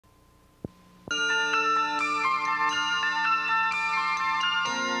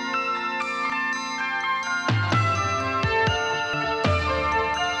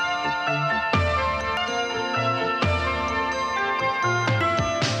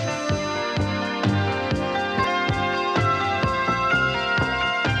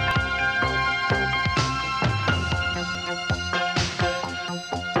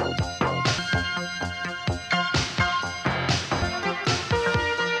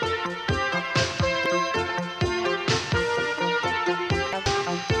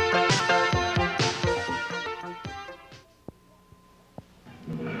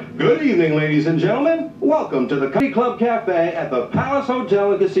Good evening, ladies and gentlemen. Welcome to the Comedy Club Cafe at the Palace Hotel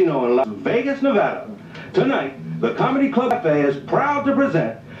and Casino in Las Vegas, Nevada. Tonight, the Comedy Club Cafe is proud to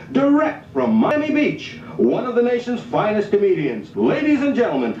present, direct from Miami Beach, one of the nation's finest comedians. Ladies and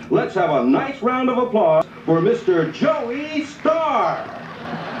gentlemen, let's have a nice round of applause for Mr. Joey Starr.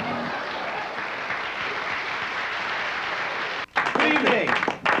 Good evening.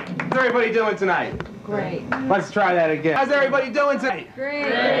 How's everybody doing tonight? Great. Let's try that again. How's everybody doing tonight?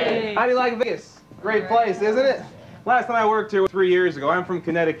 Great. How do you like Vegas? Great place, isn't it? Last time I worked here was 3 years ago. I'm from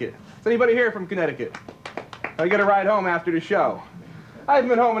Connecticut. Is anybody here from Connecticut? I get a ride home after the show. I haven't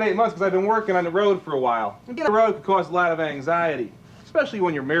been home in 8 months because I've been working on the road for a while. And getting on the road could cause a lot of anxiety, especially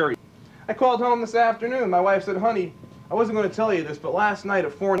when you're married. I called home this afternoon. My wife said, honey, I wasn't going to tell you this, but last night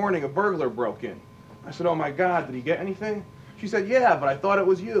at 4 in the morning, a burglar broke in. I said, oh my God, did he get anything? She said, yeah, but I thought it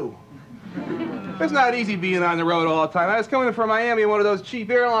was you. It's not easy being on the road all the time. I was coming from Miami in one of those cheap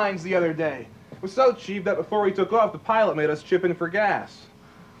airlines the other day. It was so cheap that before we took off, the pilot made us chip in for gas.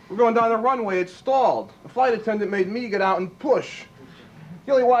 We're going down the runway, it stalled. The flight attendant made me get out and push.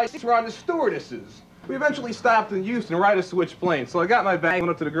 The only wise seats were on the stewardesses. We eventually stopped in Houston right to switch planes, so I got my bag and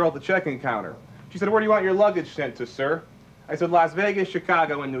went up to the girl at the check-in counter. She said, where do you want your luggage sent to, sir? I said, Las Vegas,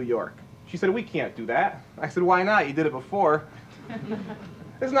 Chicago, and New York. She said, we can't do that. I said, why not? You did it before.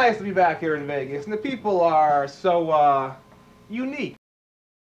 It's nice to be back here in Vegas, and the people are so, unique.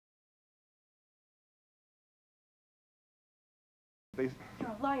 You're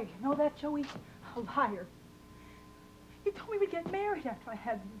a liar. You know that, Joey? A liar. You told me we'd get married after I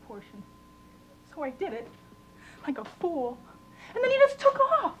had the abortion. So I did it, like a fool. And then you just took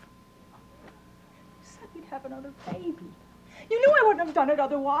off. You said we'd have another baby. You knew I wouldn't have done it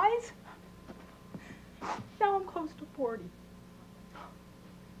otherwise. Now I'm close to 40.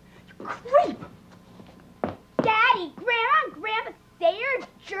 You creep! Daddy, Grandma and Grandma say you're a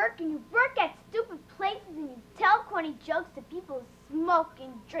jerk and you work at stupid places and you tell corny jokes to people who smoke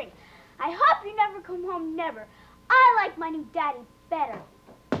and drink. I hope you never come home, never. I like my new daddy better.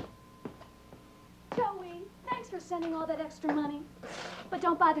 Joey, thanks for sending all that extra money. But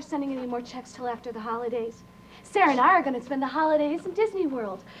don't bother sending any more checks till after the holidays. Sarah and I are going to spend the holidays in Disney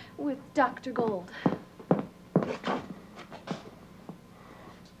World with Dr. Gold.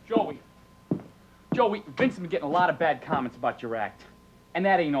 Joey, Vince has been getting a lot of bad comments about your act. And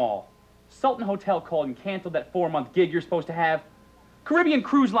that ain't all. Sultan Hotel called and canceled that 4-month gig you're supposed to have. Caribbean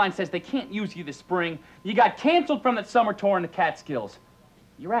Cruise Line says they can't use you this spring. You got canceled from that summer tour in the Catskills.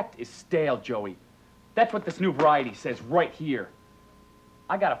 Your act is stale, Joey. That's what this new variety says right here.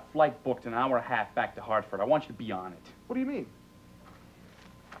 I got a flight booked an hour and a half back to Hartford. I want you to be on it. What do you mean?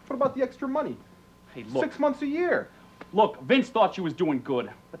 What about the extra money? Hey, look. 6 months a year. Look, Vince thought you was doing good,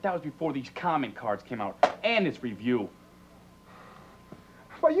 but that was before these comment cards came out and this review.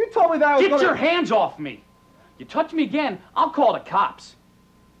 Well, you told me that I was Get your hands off me! You touch me again, I'll call the cops.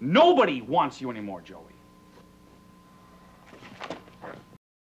 Nobody wants you anymore, Joey.